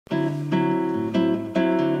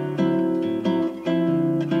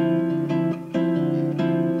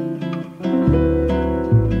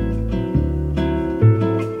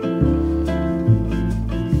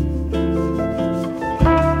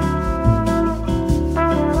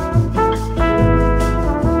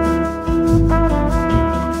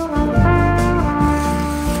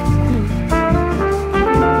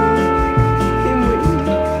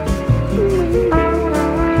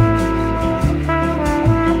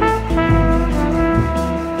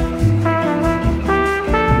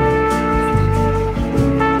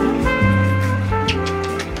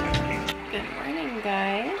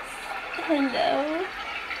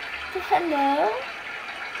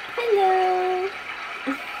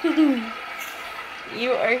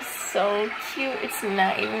You are so cute. It's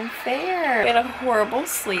not even fair. I had a horrible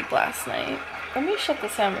sleep last night. Let me shut the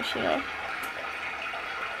sound machine off.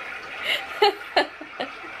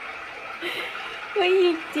 What are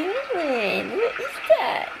you doing? What is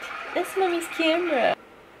that? That's Mommy's camera.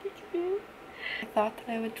 I thought that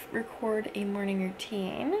I would record a morning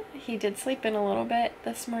routine. He did sleep in a little bit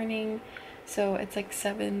this morning, so it's like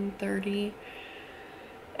 7:30.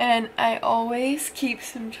 And I always keep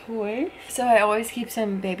some toys. So I always keep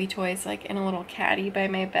some baby toys like in a little caddy by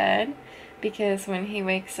my bed, because when he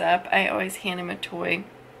wakes up, I always hand him a toy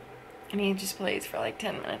and he just plays for like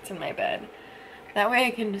 10 minutes in my bed. That way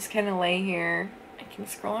I can just kind of lay here. I can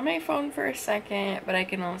scroll on my phone for a second, but I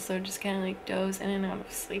can also just kind of like doze in and out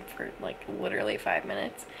of sleep for like literally 5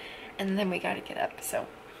 minutes. And then we gotta get up, so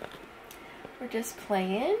we're just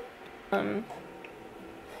playing.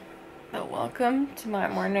 But welcome to my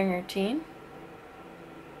morning routine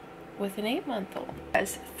with an 8-month-old.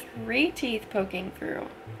 Has 3 teeth poking through.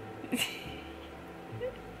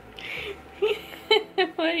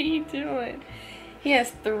 What are you doing? He has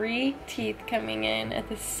 3 teeth coming in at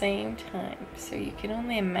the same time, so you can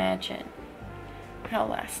only imagine how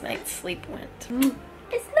last night's sleep went.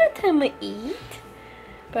 It's not time to eat,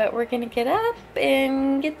 but we're gonna get up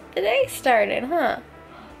and get the day started, huh?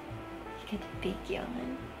 You got a big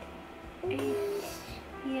yawn.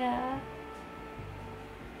 Yeah.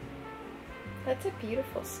 That's a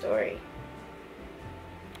beautiful story.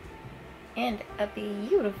 And a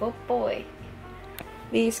beautiful boy.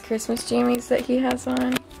 These Christmas jammies that he has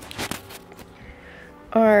on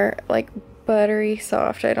are like buttery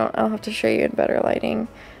soft. I'll have to show you in better lighting.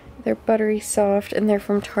 They're buttery soft and they're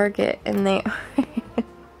from Target, and they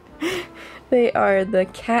they are the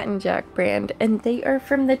Cat and Jack brand, and they are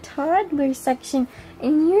from the toddler section,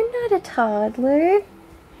 and you're not a toddler.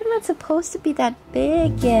 You're not supposed to be that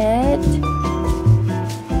big yet.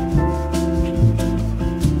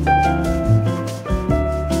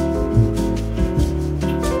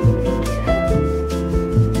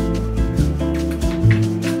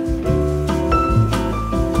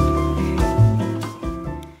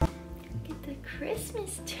 Get the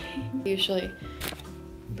Christmas tree. Usually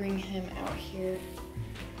bring him out here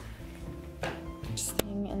first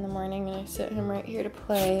thing in the morning, and I sit him right here to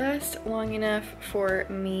play. Just long enough for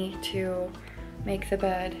me to make the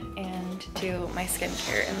bed and do my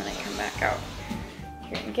skincare, and then I come back out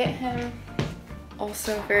here and get him.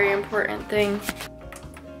 Also, very important thing,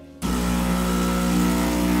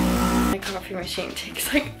 my coffee machine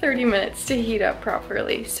takes like 30 minutes to heat up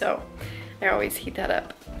properly, so I always heat that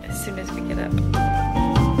up as soon as we get up.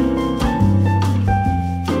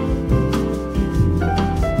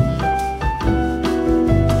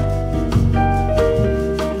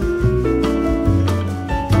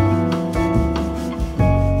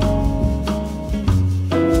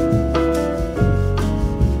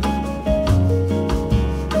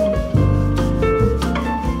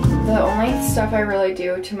 Stuff I really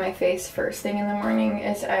do to my face first thing in the morning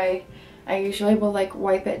is I usually will like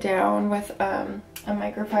wipe it down with a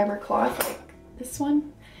microfiber cloth like this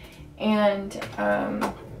one, and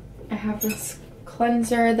I have this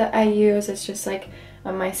cleanser that I use. It's just like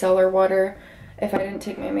a micellar water if I didn't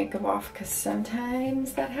take my makeup off, because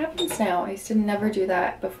sometimes that happens now. I used to never do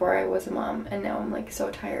that before I was a mom, and now I'm like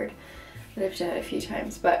so tired that I've done it a few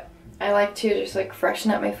times. But I like to just like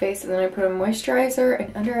freshen up my face, and then I put a moisturizer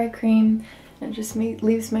and under eye cream, and it just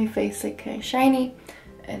leaves my face like kind of shiny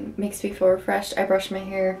and makes me feel refreshed. I brush my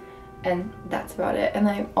hair, and that's about it. And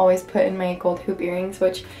I always put in my gold hoop earrings,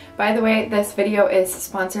 which, by the way, this video is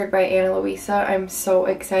sponsored by Ana Luisa. I'm so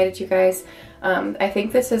excited, you guys. I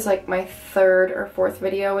think this is like my 3rd or 4th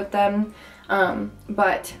video with them.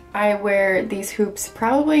 But I wear these hoops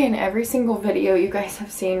probably in every single video you guys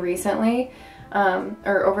have seen recently.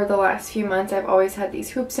 Or over the last few months. I've always had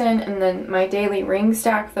these hoops in, and then my daily ring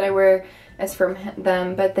stack that I wear is from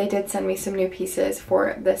them, but they did send me some new pieces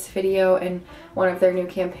for this video and one of their new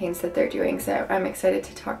campaigns that they're doing, so I'm excited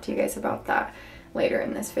to talk to you guys about that later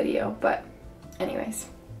in this video. But anyways,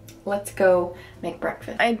 let's go make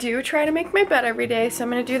breakfast. I do try to make my bed every day, so I'm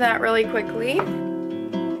gonna do that really quickly.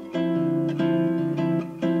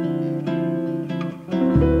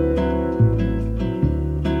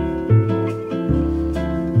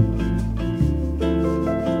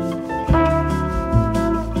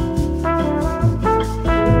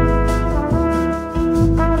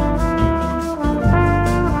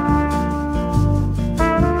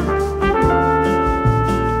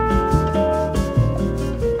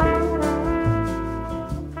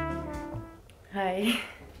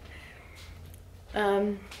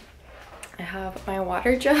 I have my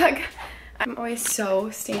water jug I'm always so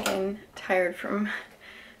stinking tired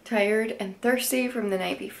and thirsty from the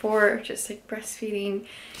night before, just like breastfeeding.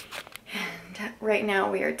 And right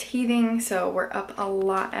now we are teething, so we're up a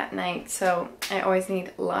lot at night. So I always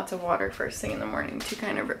need lots of water first thing in the morning to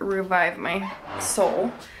kind of revive my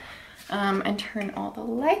soul. And turn all the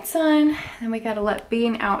lights on. Then we gotta let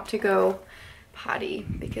Bean out to go potty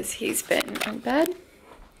because he's been in bed.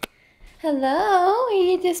 Hello, are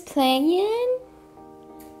you just playing?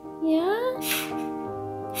 Yeah?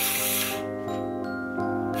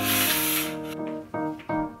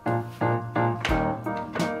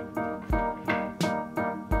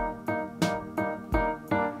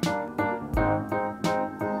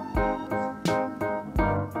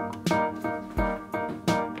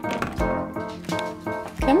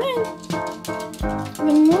 Come on.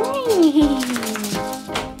 Good morning.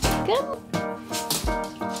 Come.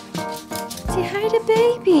 Say hi to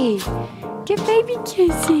baby. Get baby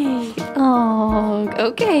kissy. Oh,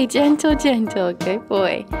 okay. Gentle, gentle. Good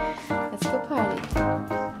boy. Let's go potty.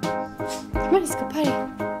 Come on, let's go potty.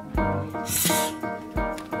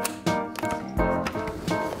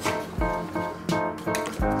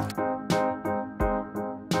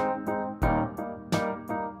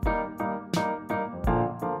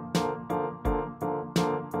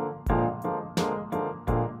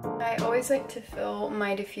 I always like to fill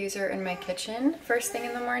my diffuser in my kitchen first thing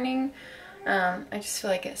in the morning. I just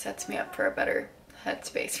feel like it sets me up for a better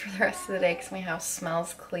headspace for the rest of the day because my house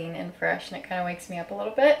smells clean and fresh and it kind of wakes me up a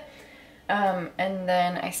little bit. And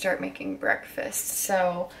then I start making breakfast.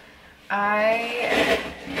 So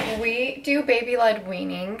we do baby-led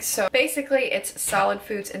weaning. So basically it's solid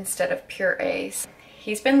foods instead of purees.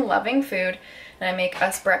 He's been loving food and I make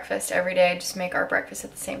us breakfast every day. I just make our breakfast at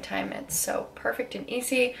the same time. It's so perfect and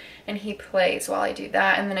easy, and he plays while I do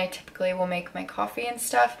that, and then I typically will make my coffee and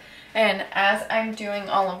stuff. And as I'm doing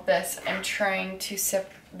all of this, I'm trying to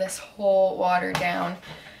sip this whole water down.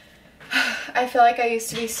 I feel like I used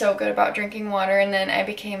to be so good about drinking water, and then I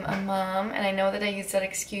became a mom, and I know that I use that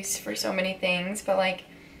excuse for so many things, but like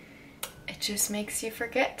it just makes you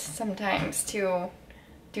forget sometimes to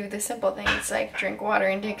do the simple things like drink water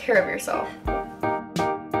and take care of yourself.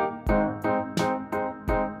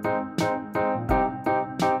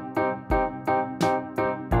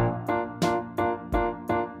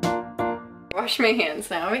 Wash my hands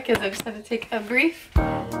now because I just had to take a brief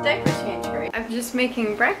diaper change break. I'm just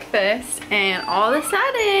making breakfast and all of a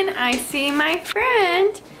sudden I see my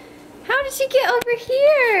friend. How did she get over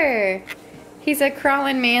here? He's a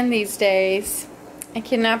crawling man these days. I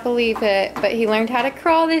cannot believe it, but he learned how to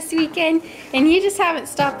crawl this weekend and you just haven't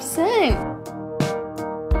stopped since.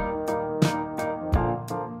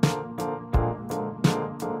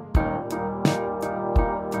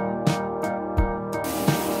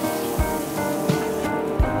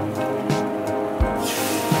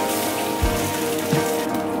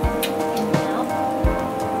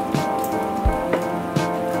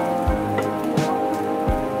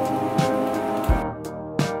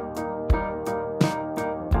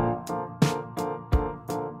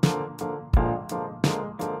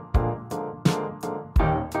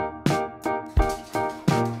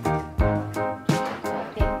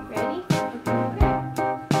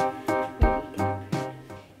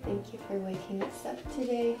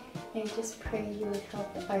 Today, I just pray you would help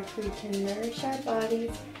our food to nourish our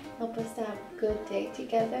bodies, help us to have a good day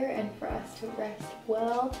together, and for us to rest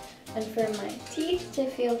well, and for my teeth to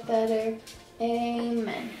feel better.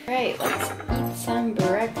 Amen. All right, let's eat some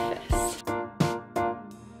breakfast. I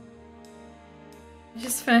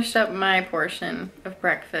just finished up my portion of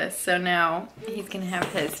breakfast, so now he's gonna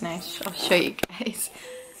have his. Nice. I'll show you guys.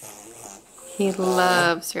 He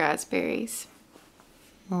loves raspberries.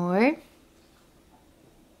 More.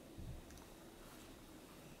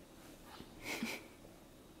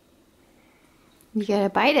 You gotta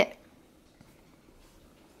bite it.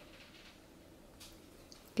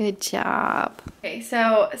 Good job. Okay,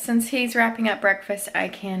 so since he's wrapping up breakfast, I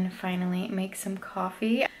can finally make some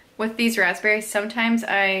coffee. With these raspberries, sometimes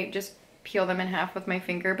I just peel them in half with my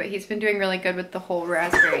finger, but he's been doing really good with the whole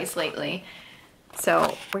raspberries lately.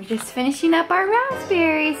 So we're just finishing up our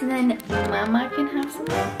raspberries and then Mama can have some.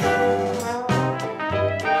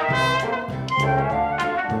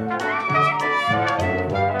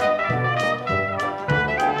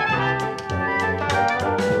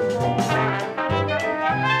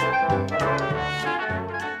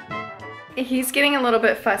 He's getting a little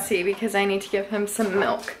bit fussy because I need to give him some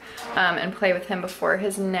milk and play with him before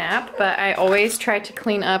his nap, but I always try to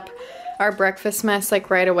clean up our breakfast mess like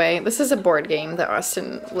right away. This is a board game that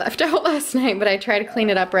Austin left out last night, but I try to clean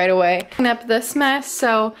it up right away. Clean up this mess,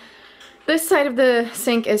 so This side of the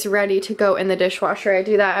sink is ready to go in the dishwasher. I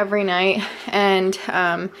do that every night, and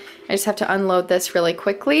I just have to unload this really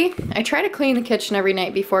quickly. I try to clean the kitchen every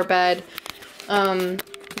night before bed.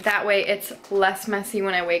 That way it's less messy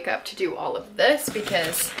when I wake up to do all of this,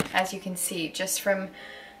 because as you can see, just from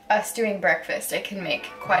us doing breakfast, it can make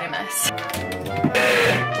quite a mess.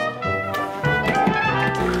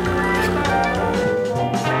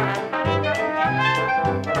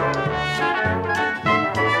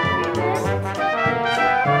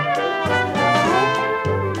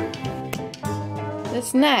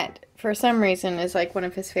 This net, for some reason, is like one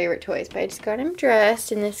of his favorite toys, but I just got him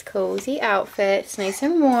dressed in this cozy outfit. It's nice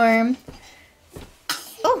and warm.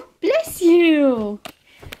 Oh, bless you!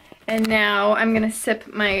 And now I'm gonna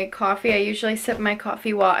sip my coffee. I usually sip my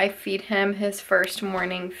coffee while I feed him his first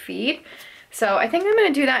morning feed. So I think I'm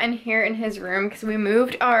gonna do that in here in his room, because we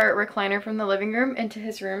moved our recliner from the living room into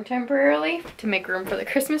his room temporarily to make room for the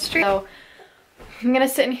Christmas tree. So I'm gonna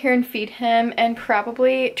sit in here and feed him, and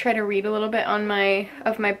probably try to read a little bit on my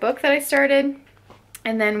book that I started,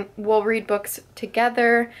 and then we'll read books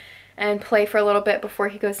together and play for a little bit before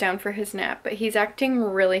he goes down for his nap. But he's acting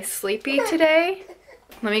really sleepy today.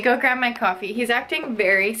 Let me go grab my coffee. He's acting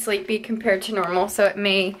very sleepy compared to normal, so it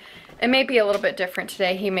may be a little bit different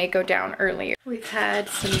today. He may go down earlier. We've had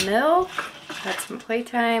some milk, had some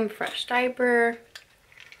playtime, fresh diaper.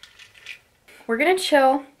 We're gonna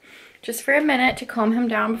chill just for a minute to calm him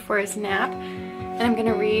down before his nap, and I'm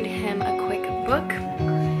gonna read him a quick book.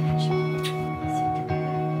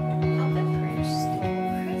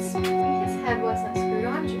 His head wasn't screwed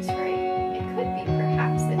on just right. It could be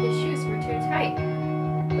perhaps that his shoes were too tight,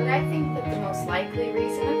 but I think that the most likely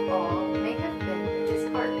reason of all may have been that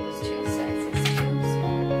his heart was 2 sizes too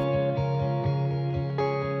small.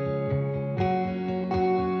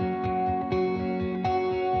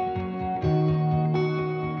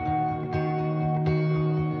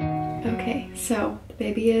 Okay, so the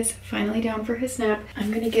baby is finally down for his nap.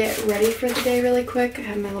 I'm gonna get ready for the day really quick. I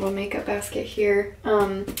have my little makeup basket here.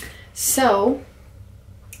 So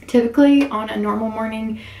typically on a normal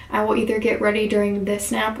morning, I will either get ready during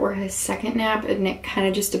this nap or his second nap, and it kind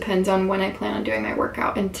of just depends on when I plan on doing my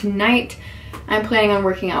workout. And tonight, I'm planning on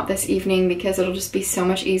working out this evening, because it'll just be so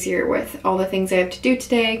much easier with all the things I have to do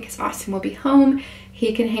today, because Austin will be home.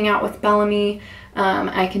 He can hang out with Bellamy.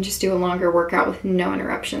 I can just do a longer workout with no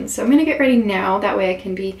interruptions. So I'm gonna get ready now. That way I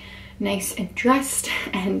can be nice and dressed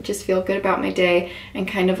and just feel good about my day, and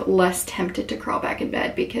kind of less tempted to crawl back in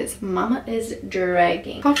bed because mama is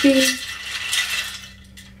dragging. Coffee.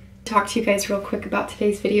 Talk to you guys real quick about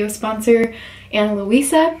today's video sponsor, Ana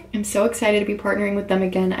Luisa. I'm so excited to be partnering with them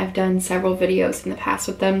again. I've done several videos in the past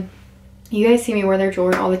with them. You guys see me wear their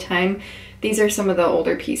jewelry all the time. These are some of the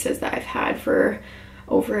older pieces that I've had for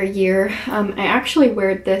over a year. I actually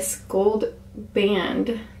wear this gold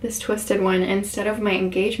band, this twisted one, instead of my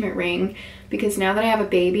engagement ring, because now that I have a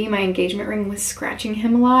baby, my engagement ring was scratching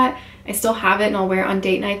him a lot. I still have it and I'll wear it on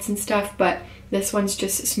date nights and stuff, but this one's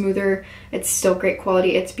just smoother. It's still great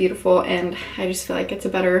quality, it's beautiful, and I just feel like it's a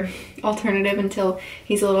better alternative until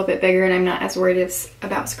he's a little bit bigger and I'm not as worried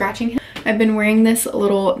about scratching him. I've been wearing this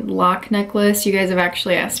little lock necklace. You guys have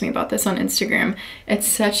actually asked me about this on Instagram. It's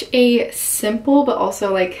such a simple but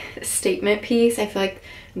also like statement piece. I feel like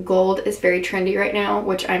gold is very trendy right now,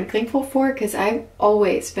 which I'm thankful for, because I've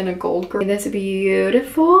always been a gold girl. This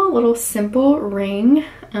beautiful little simple ring.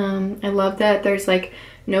 I love that there's like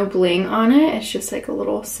no bling on it. It's just like a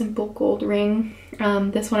little simple gold ring.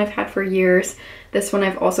 This one I've had for years. This one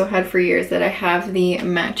I've also had for years that I have the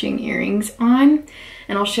matching earrings on.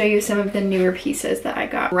 And I'll show you some of the newer pieces that I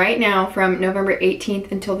got. Right now, from November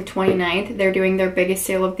 18th until the 29th, they're doing their biggest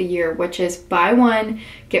sale of the year, which is buy one,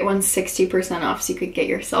 get one 60% off. So you could get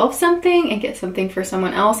yourself something and get something for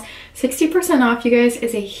someone else. 60% off, you guys,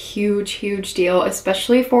 is a huge, huge deal,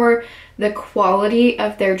 especially for the quality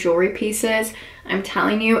of their jewelry pieces. I'm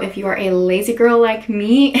telling you, if you are a lazy girl like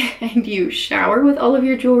me and you shower with all of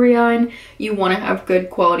your jewelry on, you want to have good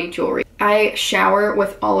quality jewelry. I shower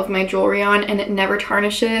with all of my jewelry on and it never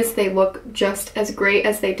tarnishes. They look just as great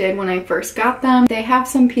as they did when I first got them. They have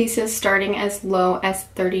some pieces starting as low as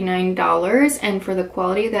 $39, and for the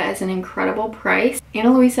quality, that is an incredible price.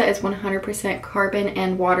 Ana Luisa is 100% carbon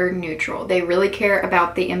and water neutral. They really care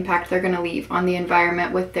about the impact they're going to leave on the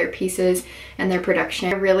environment with their pieces and their production.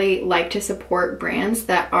 I really like to support brands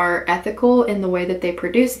that are ethical in the way that they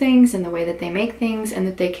produce things and the way that they make things, and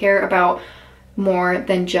that they care about more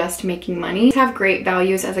than just making money. They have great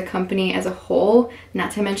values as a company as a whole,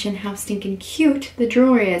 not to mention how stinking cute the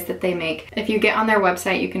jewelry is that they make. If you get on their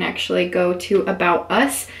website, you can actually go to About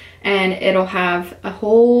Us, and it'll have a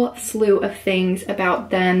whole slew of things about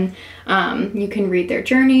them. You can read their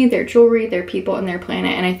journey, their jewelry, their people, and their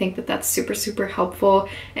planet, and I think that that's super, super helpful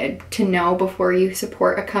to know before you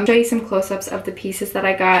support a company. I'll show you some close-ups of the pieces that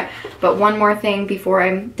I got, but one more thing before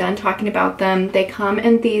I'm done talking about them. They come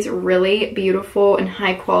in these really beautiful and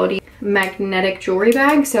high-quality magnetic jewelry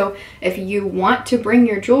bag. So if you want to bring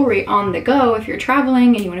your jewelry on the go, if you're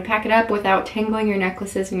traveling and you want to pack it up without tangling your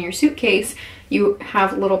necklaces in your suitcase, you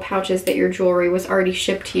have little pouches that your jewelry was already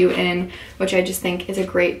shipped to you in, which I just think is a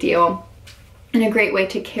great deal and a great way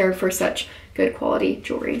to care for such good quality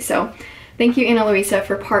jewelry. So thank you, Ana Luisa,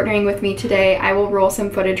 for partnering with me today. I will roll some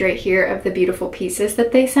footage right here of the beautiful pieces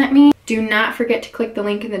that they sent me. Do not forget to click the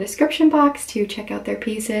link in the description box to check out their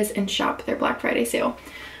pieces and shop their Black Friday sale.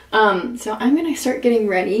 So I'm gonna start getting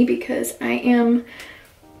ready because I am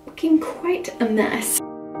looking quite a mess.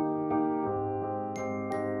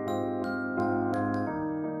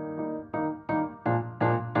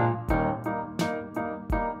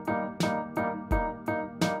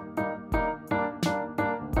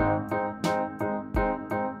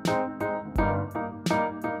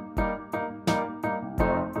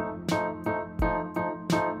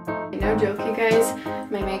 No joke, you guys,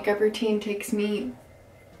 my makeup routine takes me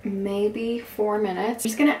maybe 4 minutes. I'm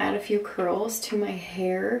just gonna add a few curls to my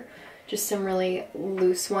hair, just some really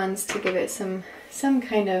loose ones to give it some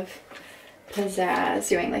kind of pizzazz.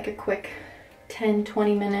 Doing like a quick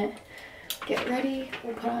 10-20 minute get ready.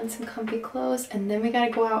 We'll put on some comfy clothes, and then we gotta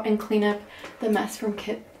go out and clean up the mess from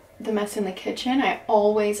the mess in the kitchen. I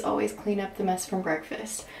always clean up the mess from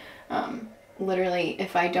breakfast. Literally,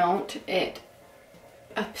 if I don't, it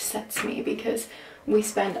upsets me because we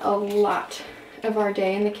spend a lot of our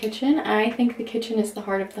day in the kitchen. I think the kitchen is the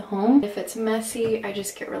heart of the home. If it's messy, I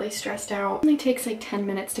just get really stressed out. It only takes like 10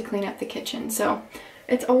 minutes to clean up the kitchen, so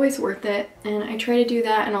it's always worth it. And I try to do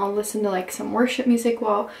that, and I'll listen to like some worship music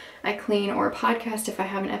while I clean, or a podcast if I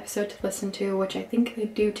have an episode to listen to, which I think I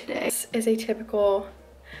do today. This is a typical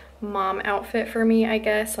mom outfit for me, I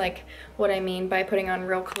guess, like what I mean by putting on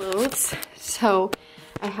real clothes. So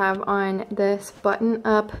I have on this button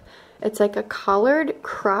up, it's like a collared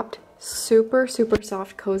cropped super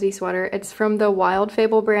soft cozy sweater. It's from the Wild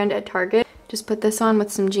Fable brand at Target. Just put this on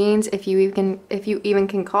with some jeans, if you even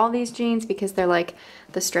can call these jeans, because they're like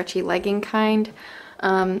the stretchy legging kind.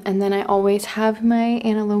 And then I always have my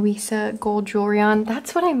Ana Luisa gold jewelry on.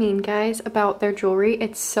 That's what I mean, guys, about their jewelry.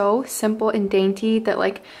 It's so simple and dainty that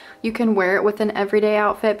like you can wear it with an everyday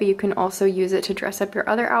outfit, but you can also use it to dress up your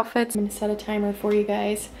other outfits. I'm gonna set a timer for you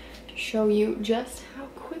guys to show you just how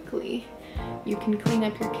quickly you can clean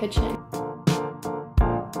up your kitchen.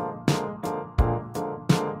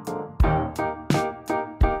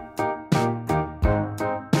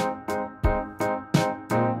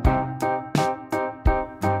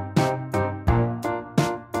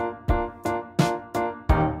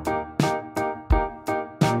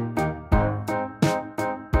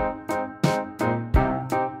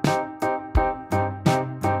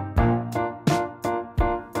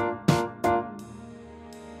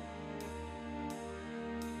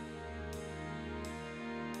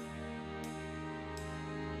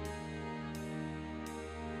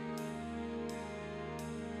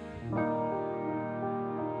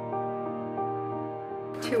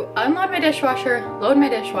 To unload my dishwasher, load my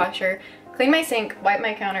dishwasher, clean my sink, wipe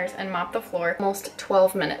my counters, and mop the floor. Almost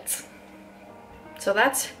 12 minutes. So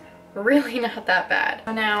that's really not that bad.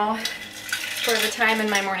 Now, for the time in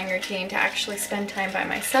my morning routine to actually spend time by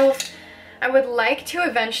myself, I would like to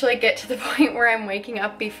eventually get to the point where I'm waking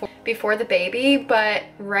up before the baby, but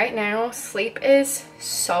right now sleep is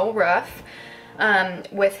so rough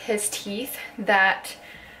with his teeth that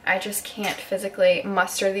I just can't physically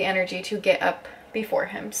muster the energy to get up before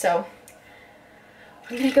him. So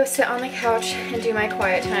I'm gonna go sit on the couch and do my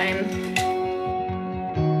quiet time.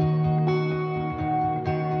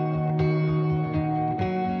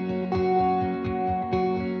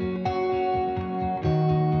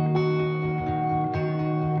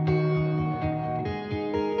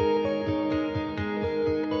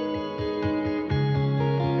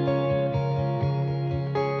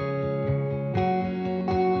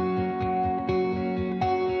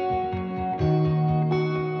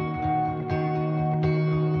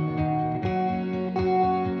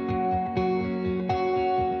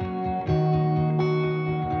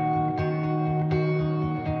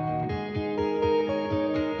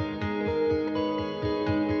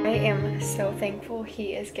 I am so thankful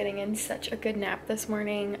he is getting in such a good nap this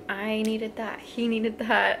morning. I needed that. He needed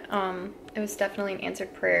that. it was definitely an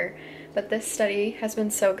answered prayer. But this study has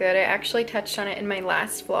been so good. I actually touched on it in my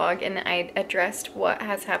last vlog, and I addressed what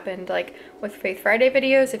has happened like with Faith Friday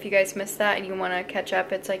videos. If you guys missed that and you want to catch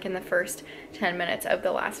up, it's like in the first 10 minutes of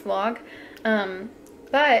the last vlog.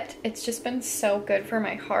 But it's just been so good for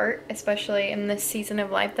my heart, especially in this season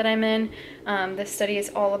of life that I'm in. This study is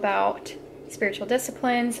all about spiritual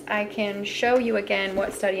disciplines. I can show you again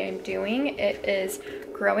what study I'm doing. It is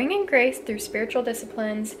Growing in Grace Through Spiritual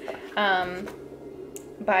Disciplines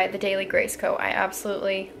by the Daily Grace Co. I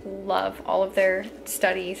absolutely love all of their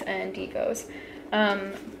studies and decos.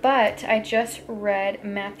 But I just read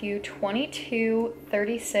Matthew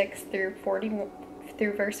 22:36 through 40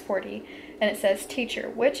 through verse 40, and it says, "Teacher,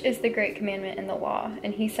 which is the great commandment in the law?"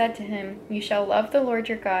 And he said to him, "You shall love the Lord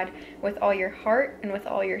your God with all your heart and with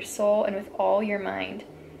all your soul and with all your mind.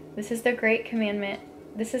 This is the great commandment.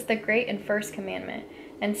 This is the great and first commandment.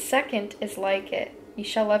 And second is like it. You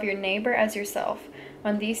shall love your neighbor as yourself.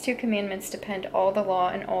 On these two commandments depend all the law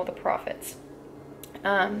and all the prophets."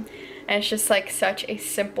 And it's just like such a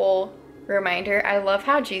simple reminder. I love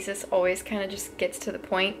how Jesus always kind of just gets to the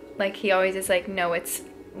point. Like he always is like, no, it's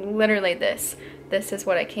literally this. This is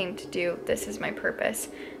what I came to do. This is my purpose.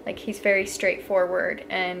 Like he's very straightforward.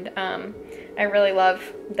 And I really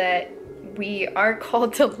love that we are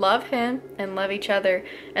called to love him and love each other.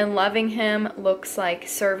 And loving him looks like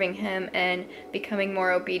serving him and becoming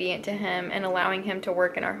more obedient to him and allowing him to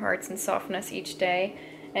work in our hearts and soften us each day.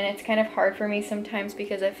 And it's kind of hard for me sometimes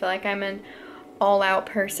because I feel like I'm an all-out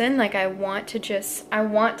person. Like I want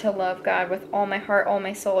to love God with all my heart, all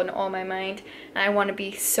my soul, and all my mind. And I want to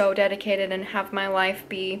be so dedicated and have my life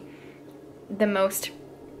be the most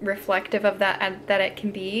reflective of that it can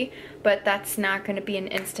be, but that's not going to be an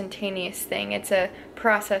instantaneous thing. It's a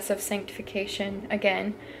process of sanctification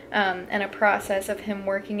again, and a process of him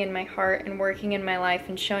working in my heart and working in my life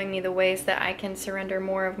and showing me the ways that I can surrender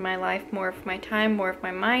more of my life, more of my time, more of my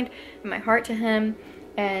mind and my heart to him.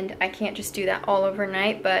 And I can't just do that all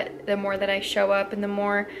overnight, but the more that I show up and the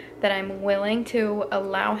more that I'm willing to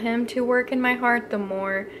allow him to work in my heart, the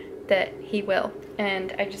more that he will.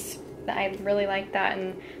 And I really like that,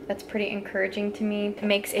 and that's pretty encouraging to me. It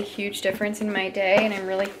makes a huge difference in my day, and I'm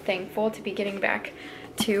really thankful to be getting back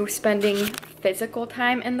to spending physical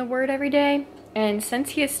time in the Word every day. And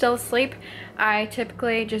since he is still asleep, I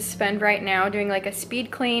typically just spend right now doing like a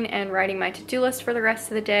speed clean and writing my to-do list for the rest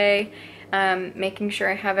of the day, making sure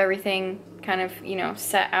I have everything kind of, you know,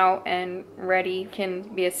 set out and ready, can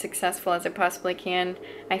be as successful as I possibly can.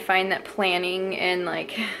 I find that planning and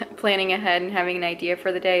like planning ahead and having an idea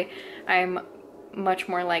for the day, I'm much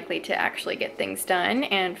more likely to actually get things done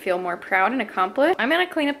and feel more proud and accomplished. I'm gonna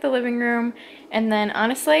clean up the living room, and then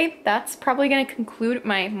honestly that's probably gonna conclude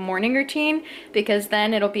my morning routine, because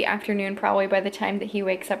then it'll be afternoon probably by the time that he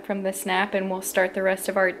wakes up from this nap, and we'll start the rest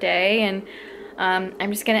of our day. And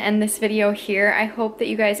I'm just gonna end this video here. I hope that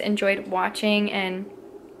you guys enjoyed watching and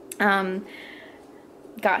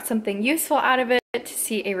got something useful out of it, to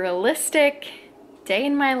see a realistic day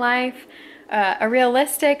in my life, a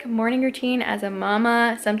realistic morning routine as a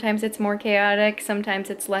mama. Sometimes it's more chaotic, sometimes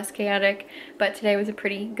it's less chaotic, but today was a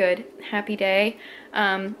pretty good, happy day.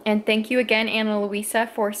 And thank you again, Ana Luisa,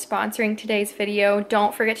 for sponsoring today's video.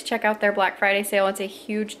 Don't forget to check out their Black Friday sale. It's a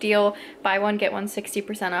huge deal. Buy one, get one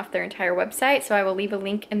 60% off their entire website. So I will leave a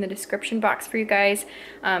link in the description box for you guys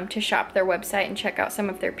to shop their website and check out some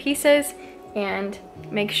of their pieces. And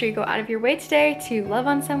make sure you go out of your way today to love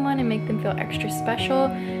on someone and make them feel extra special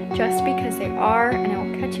just because they are. And I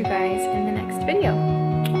will catch you guys in the next video.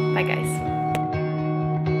 Bye guys.